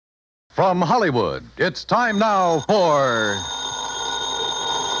From Hollywood, it's time now for...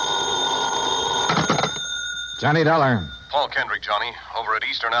 Johnny Dollar. Paul Kendrick, Johnny, over at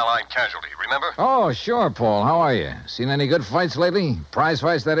Eastern Allied Casualty, remember? Oh, sure, Paul. How are you? Seen any good fights lately? Prize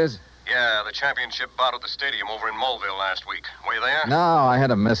fights, that is? Yeah, the championship bout at the stadium over in Mulville last week. Were you there? No, I had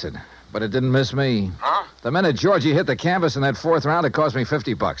to miss it. But it didn't miss me. Huh? The minute Georgie hit the canvas in that fourth round, it cost me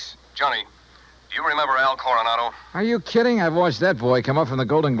 $50. Johnny, do you remember Al Coronado? Are you kidding? I've watched that boy come up from the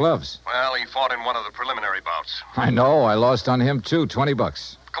Golden Gloves. Well, he fought in one of the preliminary bouts. I know. I lost on him, too.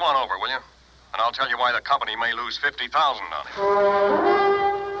 $20. Come on over, will you? And I'll tell you why the company may lose $50,000 on it.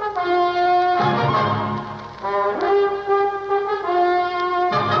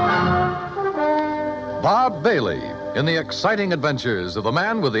 Bob Bailey in the exciting adventures of the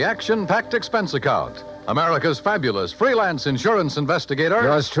man with the action-packed expense account. America's fabulous freelance insurance investigator.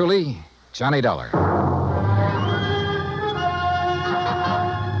 Yours truly, Johnny Dollar.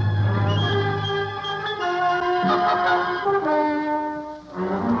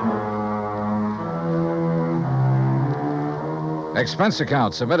 Expense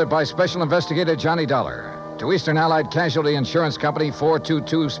account submitted by Special Investigator Johnny Dollar to Eastern Allied Casualty Insurance Company,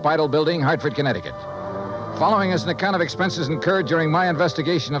 422 Spidle Building, Hartford, Connecticut. Following is an account of expenses incurred during my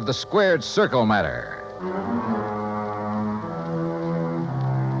investigation of the Squared Circle matter.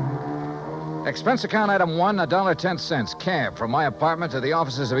 Expense account item 1, $1.10, cab from my apartment to the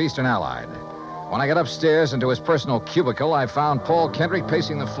offices of Eastern Allied. When I got upstairs into his personal cubicle, I found Paul Kendrick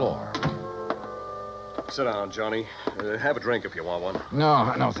pacing the floor. Sit down, Johnny. Have a drink if you want one.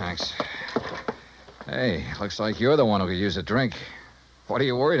 No, thanks. Hey, looks like you're the one who could use a drink. What are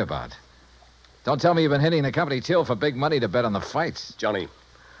you worried about? Don't tell me you've been hitting the company till for big money to bet on the fights. Johnny,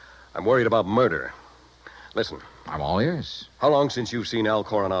 I'm worried about murder. Listen. I'm all ears. How long since you've seen Al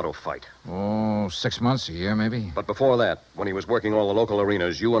Coronado fight? Oh, 6 months, a year, maybe. But before that, when he was working all the local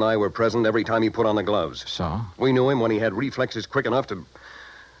arenas, you and I were present every time he put on the gloves. So? We knew him when he had reflexes quick enough to...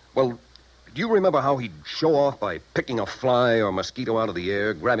 Well, do you remember how he'd show off by picking a fly or mosquito out of the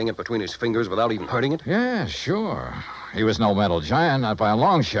air, grabbing it between his fingers without even hurting it? Yeah, sure. He was no mental giant, not by a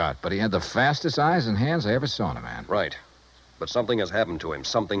long shot, but he had the fastest eyes and hands I ever saw in a man. Right. But something has happened to him,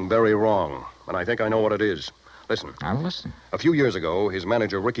 something very wrong, and I think I know what it is. Listen. I'm listening. A few years ago, his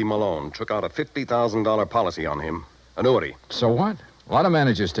manager, Ricky Malone, took out a $50,000 policy on him. Annuity. So what? A lot of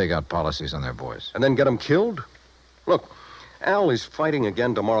managers take out policies on their boys. And then get him killed? Look, Al is fighting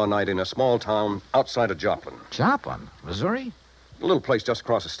again tomorrow night in a small town outside of Joplin. Joplin? Missouri? A little place just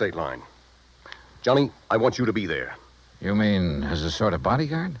across the state line. Johnny, I want you to be there. You mean as a sort of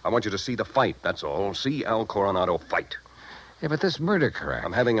bodyguard? I want you to see the fight, that's all. See Al Coronado fight. Yeah, but this murder crack...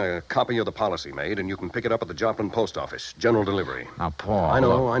 I'm having a copy of the policy made, and you can pick it up at the Joplin post office. General delivery. Now, Paul... I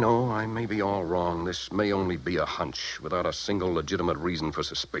know. I may be all wrong. This may only be a hunch, without a single legitimate reason for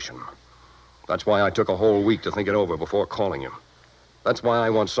suspicion. That's why I took a whole week to think it over before calling you. That's why I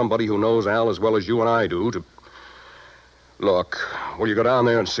want somebody who knows Al as well as you and I do to... Look, will you go down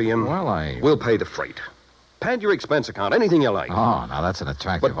there and see him? Well, We'll pay the freight. Pad your expense account, anything you like. Oh, now that's an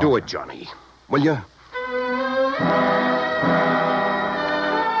attractive But do offer. it, Johnny. Will you?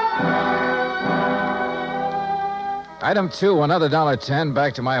 Item 2, another $1.10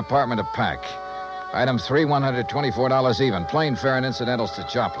 back to my apartment to pack. Item 3, $124 even. Plane fare and incidentals to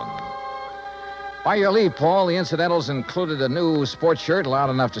Joplin. By your leave, Paul, the incidentals included a new sports shirt loud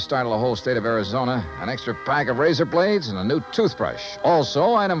enough to startle the whole state of Arizona, an extra pack of razor blades, and a new toothbrush.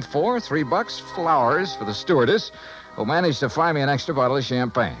 Also, item 4, $3, flowers for the stewardess, who managed to find me an extra bottle of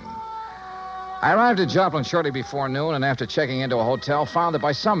champagne. I arrived at Joplin shortly before noon, and after checking into a hotel, found that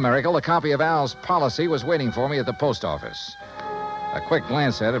by some miracle, a copy of Al's policy was waiting for me at the post office. A quick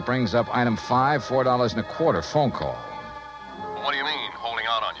glance at it brings up item 5, $4.25 phone call. What do you mean, holding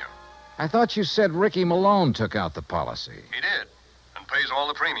out on you? I thought you said Ricky Malone took out the policy. He did, and pays all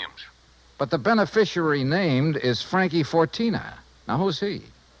the premiums. But the beneficiary named is Frankie Fortina. Now, who's he?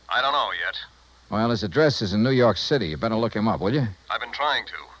 I don't know yet. Well, his address is in New York City. You better look him up, will you? I've been trying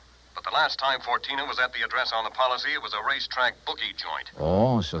to. But the last time Fortina was at the address on the policy, it was a racetrack bookie joint.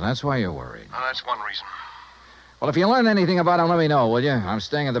 Oh, so that's why you're worried. That's one reason. Well, if you learn anything about him, let me know, will you? I'm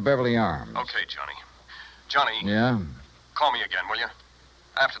staying at the Beverly Arms. Okay, Johnny. Johnny. Yeah? Call me again, will you?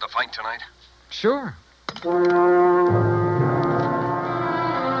 After the fight tonight. Sure.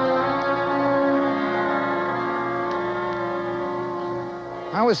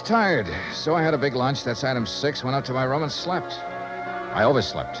 I was tired, so I had a big lunch. That's item 6. Went up to my room and slept. I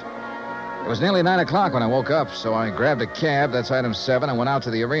overslept. It was nearly 9 o'clock when I woke up, so I grabbed a cab. That's item 7, and went out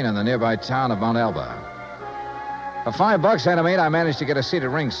to the arena in the nearby town of Mount Alba. For $5, item 8, I managed to get a seat at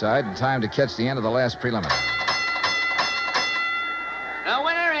ringside in time to catch the end of the last preliminary. The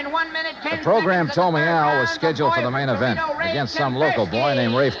winner in 1 minute, 10 The program seconds told of me the third Al round. was The scheduled for boy the main from event Torino, Ray against some local boy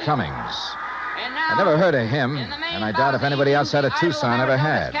named Rafe Cummings. And now, I never heard of him, in the main and I doubt if anybody outside of bout, the Tucson idol ever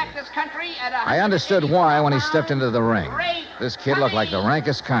Arizona's had. Cactus Country at I understood why when he 184 stepped into the ring. Rafe This kid looked like the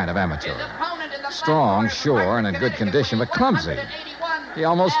rankest kind of amateur. His opponent in the Strong, black corner from sure, and in good Connecticut condition, weighing but clumsy. 181 He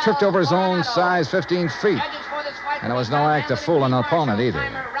almost tripped over his own Coronado. size 15 feet. Judges for this fight And it will was be no Tom act of Anthony, fooling an Marshall, opponent either.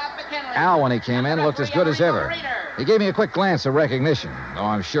 timer, Ralph McKinley. Al, when he came in, looked as good as ever. He gave me a quick glance of recognition, though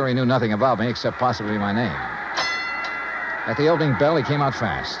I'm sure he knew nothing about me except possibly my name. At the opening bell, he came out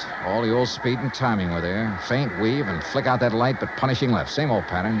fast. All the old speed and timing were there. Faint weave and flick out that light, but punishing left. Same old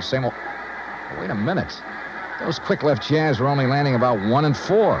pattern, same old... Oh, wait a minute. Those quick left jabs were only landing about 1 and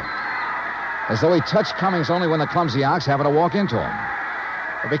 4. As though he touched Cummings only when the clumsy ox happened to walk into him.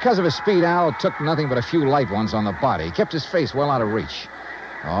 But because of his speed, Al took nothing but a few light ones on the body. He kept his face well out of reach.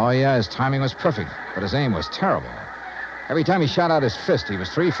 Oh, yeah, his timing was perfect, but his aim was terrible. Every time he shot out his fist, he was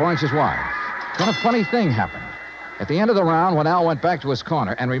 3-4 inches wide. Then a funny thing happened. At the end of the round, when Al went back to his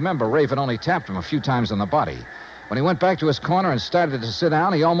corner, and remember, Rafe had only tapped him a few times on the body. When he went back to his corner and started to sit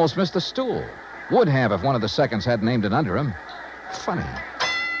down, he almost missed the stool. Would have if one of the seconds hadn't aimed it under him. Funny.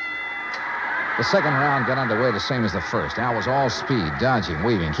 The second round got underway the same as the first. Al was all speed, dodging,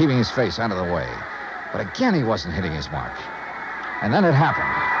 weaving, keeping his face out of the way. But again, he wasn't hitting his mark. And then it happened.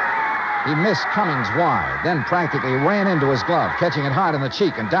 He missed Cummings wide, then practically ran into his glove, catching it hard in the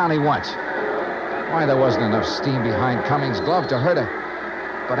cheek, and down he went. Why, there wasn't enough steam behind Cummings' glove to hurt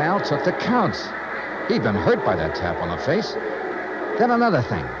her. But Al took the count. He'd been hurt by that tap on the face. Then another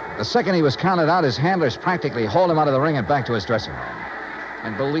thing. The second he was counted out, his handlers practically hauled him out of the ring and back to his dressing room.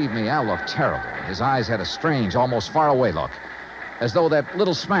 And believe me, Al looked terrible. His eyes had a strange, almost far-away look, as though that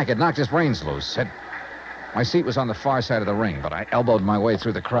little smack had knocked his brains loose. My seat was on the far side of the ring, but I elbowed my way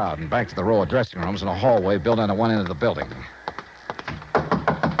through the crowd and back to the row of dressing rooms in a hallway built on one end of the building.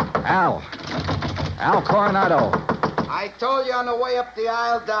 Al Coronado. I told you on the way up the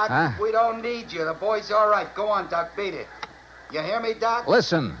aisle, Doc. Huh? We don't need you. The boy's all right. Go on, Doc. Beat it. You hear me, Doc?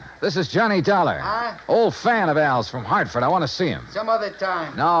 Listen, this is Johnny Dollar. Huh? Old fan of Al's from Hartford. I want to see him. Some other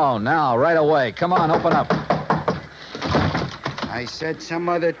time. No, now, right away. Come on, open up. I said some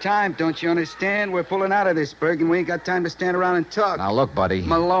other time. Don't you understand? We're pulling out of this, Berg, and we ain't got time to stand around and talk. Now, look, buddy.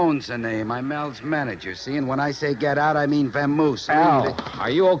 Malone's the name. I'm Al's manager, see? And when I say get out, I mean vamoose. Al, are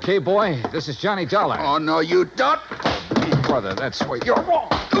you okay, boy? This is Johnny Dollar. Oh, no, you don't. Brother, that's where you're wrong.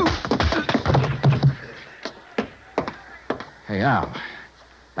 Hey, Al.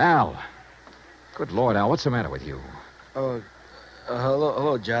 Al. Good Lord, Al, what's the matter with you?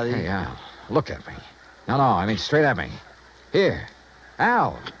 Hello, Johnny. Hey, Al, look at me. No, I mean straight at me. Here.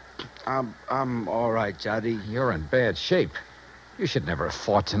 Al. I'm all right, Johnny. You're in bad shape. You should never have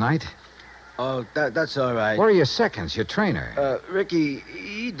fought tonight. Oh, that's all right. Where are your seconds, your trainer? Ricky,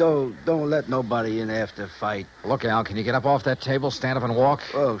 he don't let nobody in after fight. Look, Al, can you get up off that table, stand up and walk?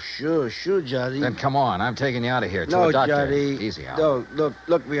 Oh, sure, Johnny. Then come on. I'm taking you out of here to No, a doctor. Johnny. Easy, Al. No,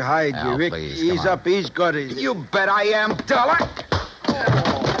 look behind Al, you, Rick. please, He's come on. up. He's got it. You bet I am, Dollar.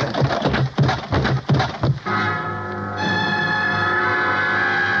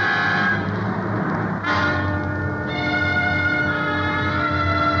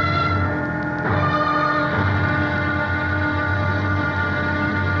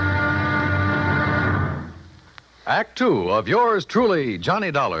 Act two of yours truly,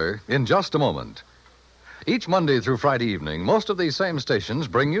 Johnny Dollar, in just a moment. Each Monday through Friday evening, most of these same stations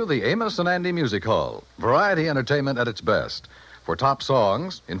bring you the Amos and Andy Music Hall. Variety entertainment at its best. For top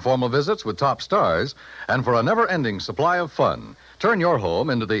songs, informal visits with top stars, and for a never-ending supply of fun, turn your home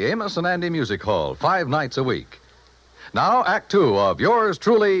into the Amos and Andy Music Hall 5 nights a week. Now, Act two of yours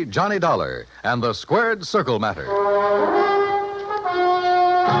truly, Johnny Dollar, and the Squared Circle Matter.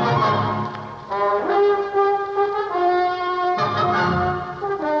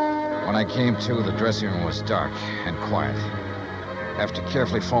 When I came to, the dressing room was dark and quiet. After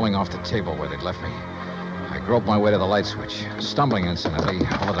carefully falling off the table where they'd left me, I groped my way to the light switch, stumbling incidentally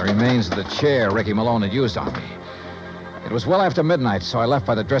over the remains of the chair Ricky Malone had used on me. It was well after midnight, so I left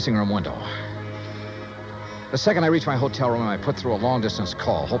by the dressing room window. The second I reached my hotel room, I put through a long-distance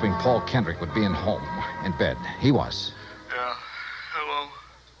call, hoping Paul Kendrick would be in bed. He was. Yeah. Hello?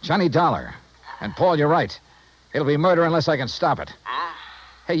 Johnny Dollar. And, Paul, you're right. It'll be murder unless I can stop it. Huh?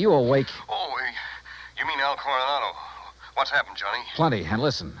 Hey, you awake? Oh, you mean Al Coronado. What's happened, Johnny? Plenty. And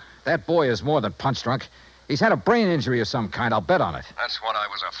listen, that boy is more than punch-drunk. He's had a brain injury of some kind. I'll bet on it. That's what I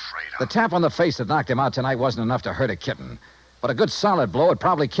was afraid The of. tap on the face that knocked him out tonight wasn't enough to hurt a kitten. But a good solid blow would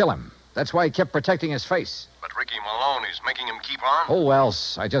probably kill him. That's why he kept protecting his face. But That Ricky Malone is making him keep on? Who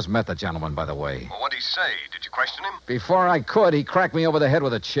else? I just met the gentleman, by the way. Well, what'd he say? Did you question him? Before I could, he cracked me over the head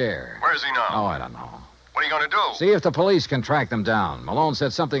with a chair. Where is he now? Oh, I don't know. What are you going to do? See if the police can track them down. Malone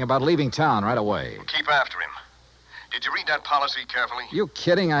said something about leaving town right away. Keep after him. Did you read that policy carefully? You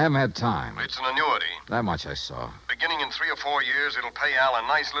kidding? I haven't had time. It's an annuity. That much I saw. Beginning in 3 or 4 years, it'll pay Al a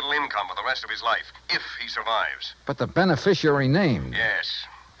nice little income for the rest of his life, if he survives. But the beneficiary named. Yes,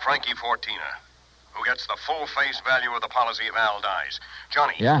 Frankie Fortina, who gets the full face value of the policy if Al dies.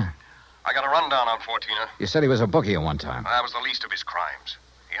 Johnny. Yeah? I got a rundown on Fortina. You said he was a bookie at one time. That was the least of his crimes.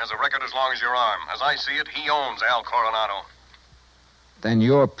 He has a record as long as your arm. As I see it, he owns Al Coronado. Then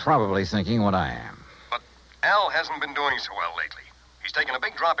you're probably thinking what I am. But Al hasn't been doing so well lately. He's taken a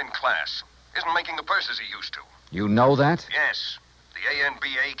big drop in class. Isn't making the purses he used to. You know that? Yes. The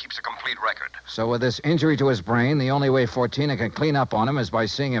ANBA keeps a complete record. So with this injury to his brain, the only way Fortina can clean up on him is by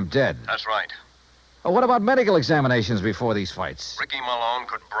seeing him dead. That's right. Well, what about medical examinations before these fights? Ricky Malone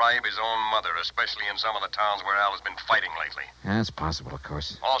could bribe his own mother, especially in some of the towns where Al has been fighting lately. Yeah, that's possible, of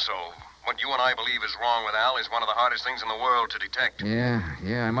course. Also, what you and I believe is wrong with Al is one of the hardest things in the world to detect.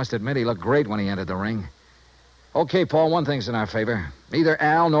 Yeah, I must admit he looked great when he entered the ring. Okay, Paul, one thing's in our favor. Neither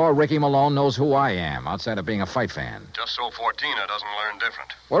Al nor Ricky Malone knows who I am, outside of being a fight fan. Just so Fortina doesn't learn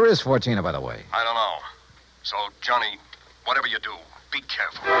different. Where is Fortina, by the way? I don't know. So, Johnny, whatever you do, be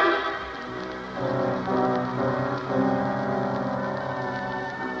careful.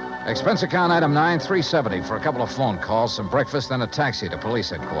 Expense account item 9, $370 for a couple of phone calls, some breakfast, then a taxi to police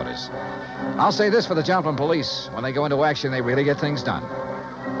headquarters. I'll say this for the Joplin police. When they go into action, they really get things done.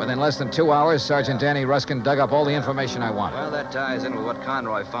 Within less than 2 hours, Sergeant Danny Ruskin dug up all the information I wanted. Well, that ties in with what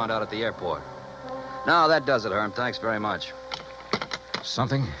Conroy found out at the airport. Now, that does it, Herm. Thanks very much.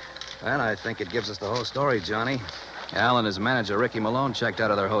 Something? And I think it gives us the whole story, Johnny. Al and his manager, Ricky Malone, checked out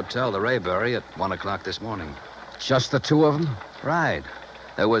of their hotel, the Rayberry, at 1 o'clock this morning. Just the two of them? Right.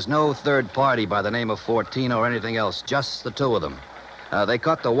 There was no third party by the name of Fortina or anything else, just the two of them. They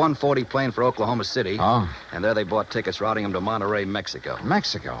caught the 140 plane for Oklahoma City. Oh? And there they bought tickets routing them to Monterrey, Mexico.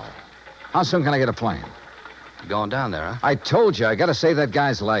 Mexico? How soon can I get a plane? Going down there, huh? I told you, I gotta save that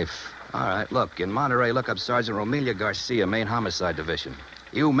guy's life. All right, look, in Monterrey, look up Sergeant Romelia Garcia, Main Homicide Division.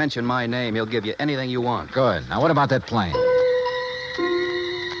 You mention my name, he'll give you anything you want. Good. Now, what about that plane?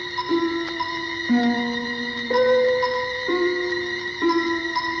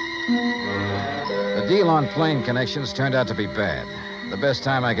 The deal on plane connections turned out to be bad. The best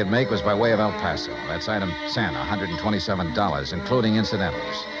time I could make was by way of El Paso. That's item 10, $127, including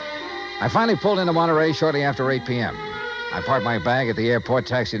incidentals. I finally pulled into Monterey shortly after 8 p.m. I parked my bag at the airport,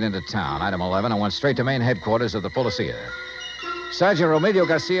 taxied into town. Item 11, I went straight to main headquarters of the Policia. Sergeant Romelio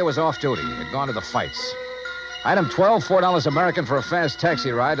Garcia was off duty. He'd gone to the fights. Item 12, $4 American for a fast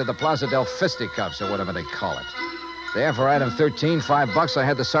taxi ride to the Plaza del Fisticuffs, or whatever they call it. There, for item 13, $5, I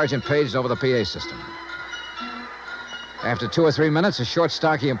had the sergeant paged over the PA system. After 2 or 3 minutes, a short,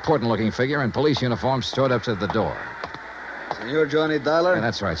 stocky, important-looking figure in police uniform strode up to the door. Senor Johnny Dollar? Yeah,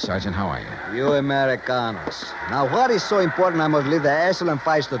 that's right, Sergeant. How are you? You Americanos. Now, what is so important I must leave the excellent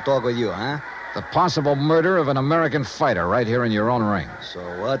fights to talk with you, huh? The possible murder of an American fighter right here in your own ring. So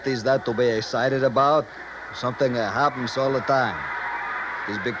what is that to be excited about? Something that happens all the time.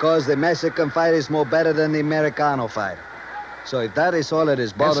 It's because the Mexican fight is more better than the Americano fight. So if that is all it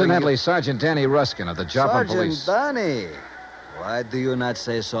is bothering Incidentally, you... Sergeant Danny Ruskin of the Joplin Police. Sergeant Danny. Why do you not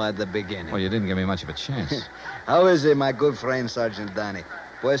say so at the beginning? Well, you didn't give me much of a chance. How is it, my good friend, Sergeant Danny?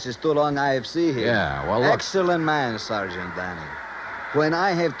 Pues it's too long IFC here. Yeah, well, look. Excellent man, Sergeant Danny. When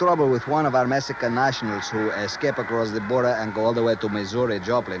I have trouble with one of our Mexican nationals who escape across the border and go all the way to Missouri,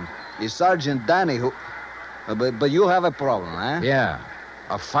 Joplin, it's Sergeant Danny who... But you have a problem, huh? Yeah.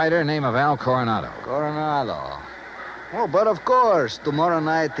 A fighter named Al Coronado. Coronado. Oh, but of course, tomorrow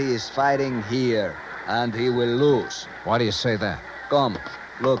night he is fighting here, and he will lose. Why do you say that? Come,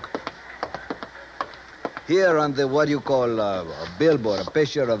 look. Here on the, what you call, a billboard, a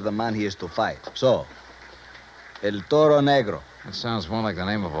picture of the man he is to fight. So, El Toro Negro. That sounds more like the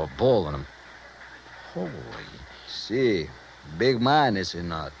name of a bull than a... Holy... See, big man, is he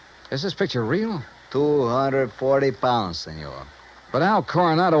not? Is this picture real? 240 pounds, senor. But Al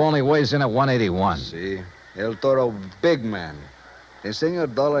Coronado only weighs in at 181. See, El Toro, big man. And Senor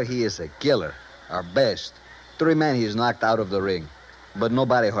Dollar, he is a killer, our best. 3 men he's knocked out of the ring. But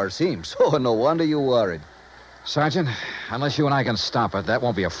nobody hurts him, so no wonder you worried. Sergeant, unless you and I can stop it, that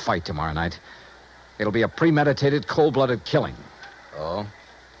won't be a fight tomorrow night. It'll be a premeditated, cold-blooded killing. Oh?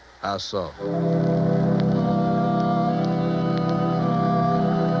 How so?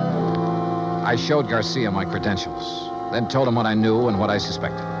 I showed Garcia my credentials, then told him what I knew and what I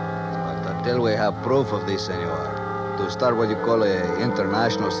suspected. But Till we have proof of this, senor. To start what you call an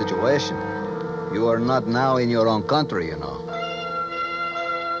international situation. You are not now in your own country, you know.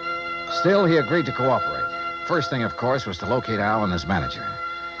 Still, he agreed to cooperate. First thing, of course, was to locate Al and his manager.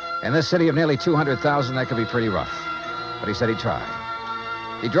 In this city of nearly 200,000, that could be pretty rough. But he said he'd try.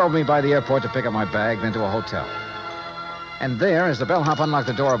 He drove me by the airport to pick up my bag, then to a hotel. And there, as the bellhop unlocked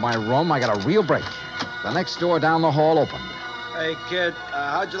the door of my room, I got a real break. The next door down the hall opened. Hey, kid,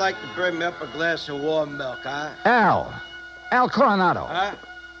 how'd you like to bring me up a glass of warm milk, huh? Al Coronado. Huh?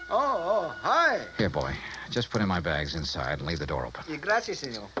 Oh, hi. Here, boy. Just put in my bags inside and leave the door open. Gracias,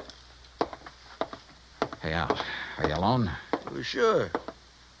 senor. Hey, Al, are you alone? Oh, sure.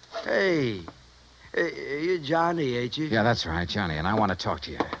 Hey, you're Johnny, ain't you? Yeah, that's right, Johnny, and I want to talk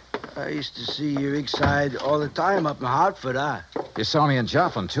to you. I used to see your rig side all the time up in Hartford, huh? You saw me in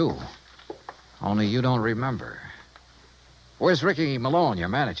Joplin, too. Only you don't remember. Where's Ricky Malone, your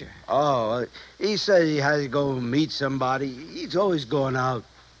manager? Oh, he said he had to go meet somebody. He's always going out.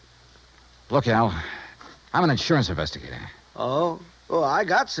 Look, Al, I'm an insurance investigator. Oh, I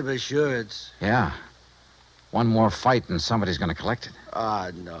got some insurance. Yeah. One more fight and somebody's going to collect it.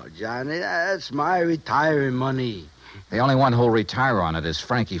 No, Johnny, that's my retiring money. The only one who'll retire on it is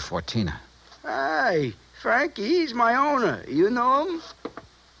Frankie Fortina. Hey, Frankie, he's my owner. You know him?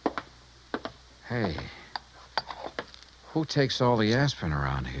 Hey, who takes all the aspirin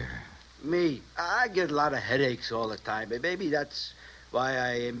around here? Me. I get a lot of headaches all the time. Maybe that's why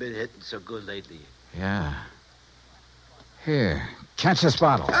I ain't been hitting so good lately. Yeah. Here, catch this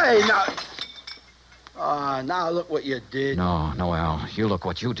bottle. Hey, now... now look what you did. No, Al. You look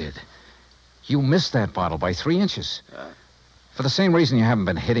what you did. You missed that bottle by 3 inches. For the same reason you haven't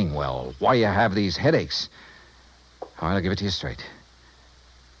been hitting well. Why you have these headaches. All right, I'll give it to you straight.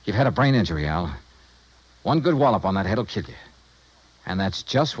 You've had a brain injury, Al. One good wallop on that head will kill you. And that's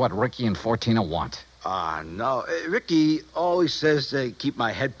just what Ricky and Fortina want. No. Ricky always says to keep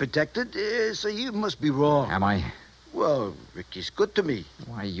my head protected, so you must be wrong. Am I? Well, Ricky's good to me.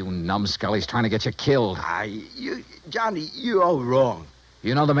 Why, you numbskull, he's trying to get you killed. Johnny, you're all wrong.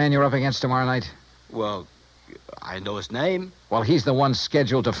 You know the man you're up against tomorrow night? Well, I know his name. Well, he's the one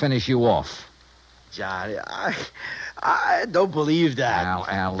scheduled to finish you off. Johnny, I don't believe that.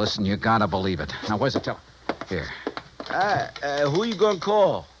 Al, listen, you gotta believe it. Now, where's the Here. Who you gonna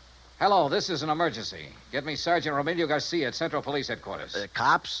call? Hello, this is an emergency. Get me Sergeant Romilio Garcia at Central Police Headquarters.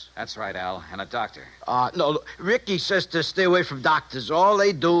 Cops? That's right, Al, and a doctor. No, Ricky says to stay away from doctors. All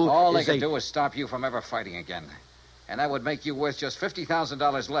they do can do is stop you from ever fighting again. And that would make you worth just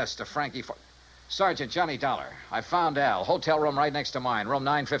 $50,000 less to Frankie Sergeant Johnny Dollar. I found Al. Hotel room right next to mine, room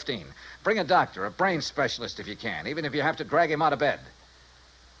 915. Bring a doctor, a brain specialist if you can, even if you have to drag him out of bed.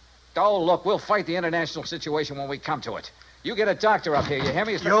 Oh, look, we'll fight the international situation when we come to it. You get a doctor up here, you hear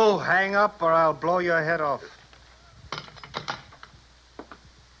me? You hang up or I'll blow your head off.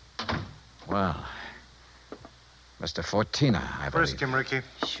 Well, Mr. Fortina, I believe. Frisk him, Ricky.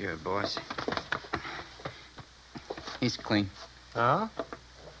 Sure, boss. He's clean. Huh?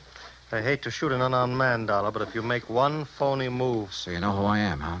 I hate to shoot an unarmed man, Dollar, but if you make one phony move... So you know who I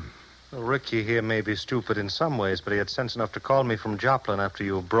am, huh? Well, Ricky here may be stupid in some ways, but he had sense enough to call me from Joplin after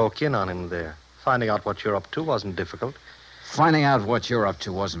you broke in on him there. Finding out what you're up to wasn't difficult. Finding out what you're up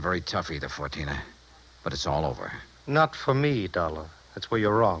to wasn't very tough either, Fortina. But it's all over. Not for me, Dollar. That's where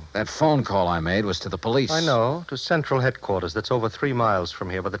you're wrong. That phone call I made was to the police. I know, to Central Headquarters. That's over 3 miles from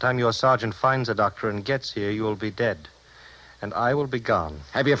here. By the time your sergeant finds a doctor and gets here, you'll be dead. And I will be gone.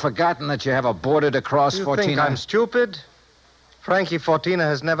 Have you forgotten that you have a border to cross, You Fortina? think I'm stupid? Frankie Fortina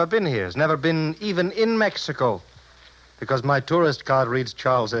has never been here. Has never been even in Mexico. Because my tourist card reads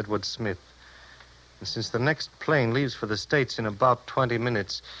Charles Edward Smith. And since the next plane leaves for the States in about 20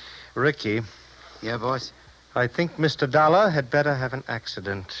 minutes, Ricky... Yeah, boss? I think Mr. Dollar had better have an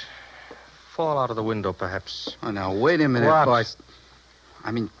accident. Fall out of the window, perhaps. Oh, now, wait a minute, What? boss.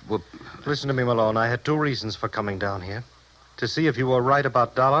 I mean, well... Listen to me, Malone. I had 2 reasons for coming down here. To see if you were right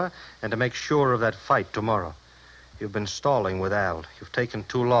about Dollar and to make sure of that fight tomorrow. You've been stalling with Al. You've taken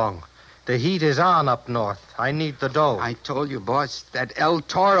too long. The heat is on up north. I need the dough. I told you, boss, that El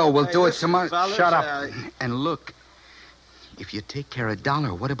Toro will do it tomorrow. Fellas, Shut up. And look, if you take care of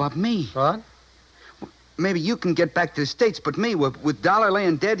Dollar, what about me? What? Maybe you can get back to the States, but me, with Dollar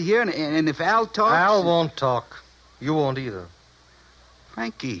laying dead here, and if Al talks... Al won't talk. You won't either.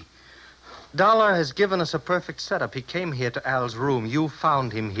 Frankie. Dollar has given us a perfect setup. He came here to Al's room. You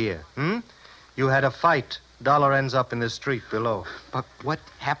found him here. You had a fight. Dollar ends up in the street below. But what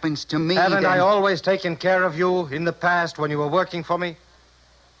happens to me Haven't then? I always taken care of you in the past when you were working for me?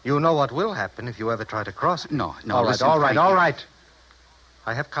 You know what will happen if you ever try to cross me. No, All right, listen, all right, Frankie. all right.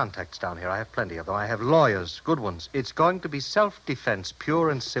 I have contacts down here. I have plenty of them. I have lawyers, good ones. It's going to be self-defense, pure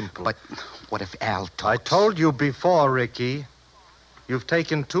and simple. But what if Al talks? I told you before, Ricky. You've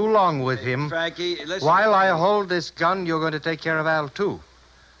taken too long with him. Frankie, listen. While I hold this gun, you're going to take care of Al, too.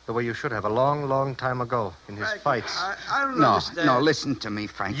 The way you should have a long, long time ago in his fights. I don't No, understand. no, listen to me,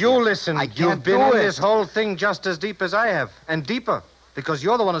 Frankie. You listen. I can't You've been do in it. this whole thing just as deep as I have, and deeper. Because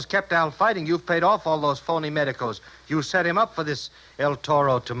you're the one who's kept Al fighting. You've paid off all those phony medicos. You set him up for this El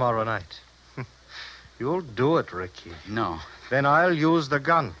Toro tomorrow night. You'll do it, Ricky. No. Then I'll use the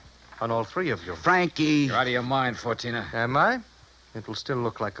gun on all three of you. Frankie. You're out of your mind, Fortina. Am I? It'll still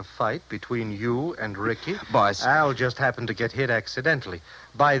look like a fight between you and Ricky. Boss. Al just happened to get hit accidentally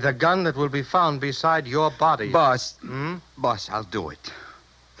by the gun that will be found beside your body. Boss. Hmm? Boss, I'll do it.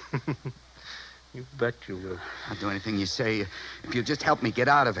 You bet you will. I'll do anything you say if you'll just help me get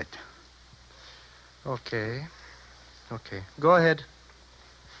out of it. Okay. Go ahead.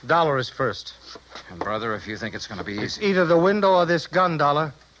 Dollar is first. And, brother, if you think it's going to be It's easy. either the window or this gun,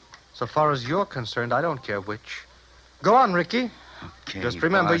 Dollar. So far as you're concerned, I don't care which. Go on, Ricky. Okay, Just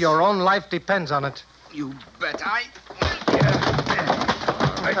remember, boss. your own life depends on it. You bet I...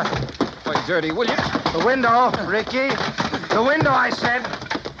 Play dirty, will you? The window, Ricky. The window, I said.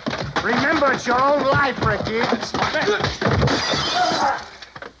 Remember, it's your own life, Ricky.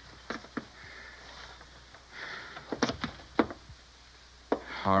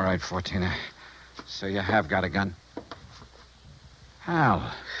 All right, Fortina. So you have got a gun.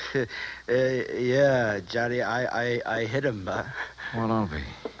 Al. Yeah, Johnny, I hit him. Well, don't be.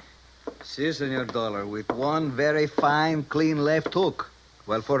 Si, Senor Dollar, with one very fine, clean left hook.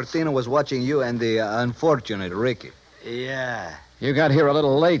 While Fortino was watching you and the unfortunate Ricky. Yeah. You got here a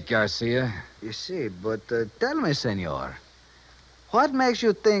little late, Garcia. You see, but tell me, Senor, what makes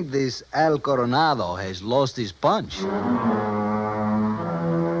you think this Al Coronado has lost his punch?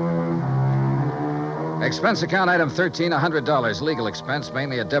 Expense account item 13, $100. Legal expense,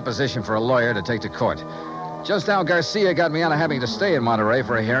 mainly a deposition for a lawyer to take to court. Just how Garcia got me out of having to stay in Monterey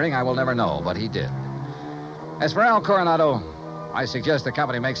for a hearing, I will never know, but he did. As for Al Coronado, I suggest the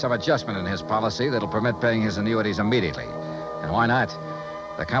company make some adjustment in his policy that'll permit paying his annuities immediately. And why not?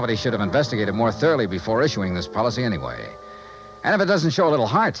 The company should have investigated more thoroughly before issuing this policy anyway. And if it doesn't show a little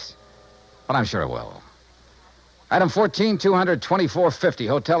heart, but I'm sure it will. Item 14, $224.50.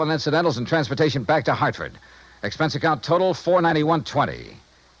 Hotel and incidentals and transportation back to Hartford. Expense account total, $491.20.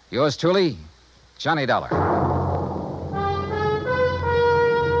 Yours truly, Johnny Dollar.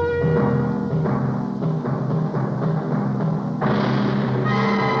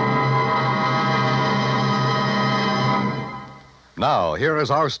 Now, here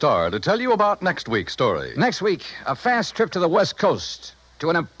is our star to tell you about next week's story. Next week, a fast trip to the West Coast to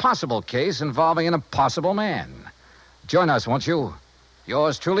an impossible case involving an impossible man. Join us, won't you?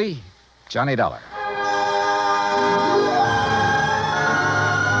 Yours truly, Johnny Dollar.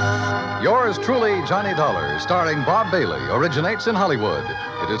 Yours truly, Johnny Dollar, starring Bob Bailey, originates in Hollywood.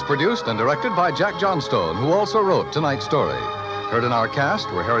 It is produced and directed by Jack Johnstone, who also wrote tonight's story. Heard in our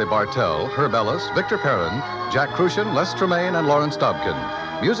cast were Harry Bartell, Herb Ellis, Victor Perrin, Jack Crucian, Les Tremaine, and Lawrence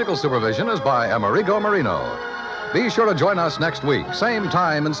Dobkin. Musical supervision is by Amerigo Marino. Be sure to join us next week, same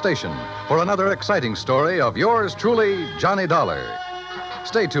time and station, for another exciting story of yours truly, Johnny Dollar.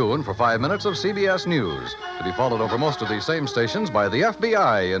 Stay tuned for 5 minutes of CBS News, to be followed over most of these same stations by the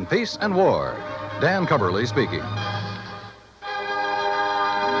FBI in Peace and War. Dan Cubberly speaking.